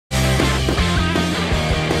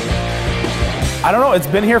I don't know, it's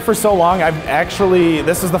been here for so long.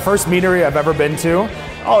 This is the first meadery I've ever been to.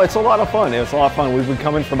 Oh, it's a lot of fun. It's a lot of fun. We've been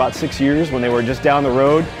coming for about 6 years when they were just down the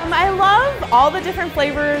road. I love all the different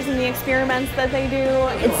flavors and the experiments that they do.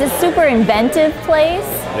 It's a super inventive place.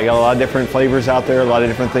 They got a lot of different flavors out there, a lot of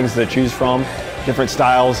different things to choose from, different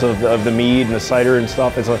styles of the mead and the cider and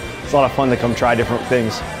stuff. It's a lot of fun to come try different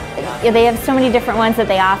things. They have so many different ones that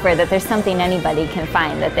they offer that there's something anybody can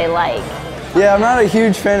find that they like. Yeah, I'm not a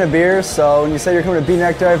huge fan of beers, so when you say you're coming to Be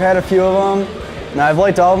Nektar, I've had a few of them, and I've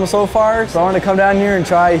liked all of them so far, so I wanted to come down here and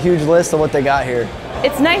try a huge list of what they got here.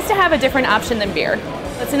 It's nice to have a different option than beer.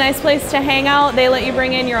 It's a nice place to hang out. They let you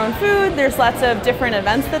bring in your own food. There's lots of different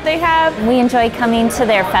events that they have. We enjoy coming to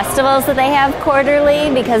their festivals that they have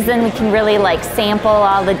quarterly because then we can really sample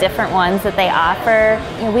all the different ones that they offer.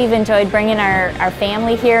 We've enjoyed bringing our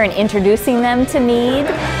family here and introducing them to mead.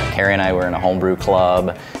 Carrie and I were in a homebrew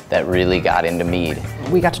club that really got into mead.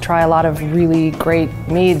 We got to try a lot of really great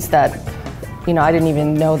meads that I didn't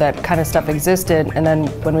even know that kind of stuff existed, and then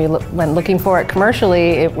when we went looking for it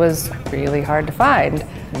commercially, it was really hard to find.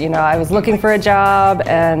 I was looking for a job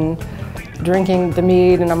and drinking the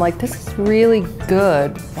mead, and I'm like, this is really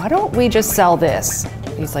good. Why don't we just sell this?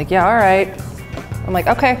 He's like, yeah, all right. I'm like,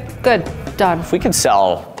 okay, good, done. If we could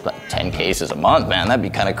sell 10 cases a month, man, that'd be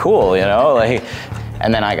kind of cool,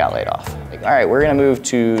 And then I got laid off. All right, we're gonna move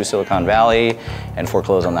to Silicon Valley and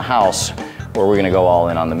foreclose on the house, or we're gonna go all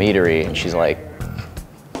in on the meadery. And she's like,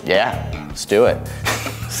 yeah, let's do it.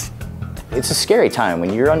 It's a scary time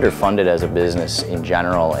when you're underfunded as a business in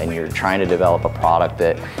general and you're trying to develop a product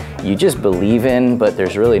that you just believe in, but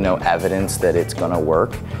there's really no evidence that it's gonna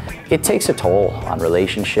work. It takes a toll on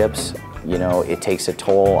relationships. It takes a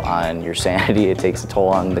toll on your sanity, it takes a toll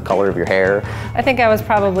on the color of your hair. I think I was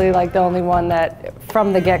probably the only one that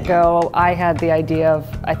from the get-go, I had the idea of,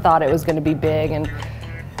 I thought it was gonna be big, and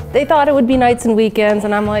they thought it would be nights and weekends,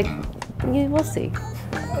 and I'm like, yeah, we'll see.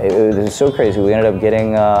 It was so crazy. We ended up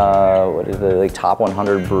getting, top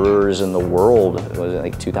 100 brewers in the world. It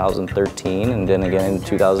was 2013, and then again in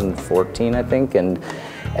 2014, I think, and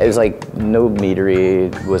it was no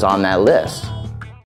meadery was on that list.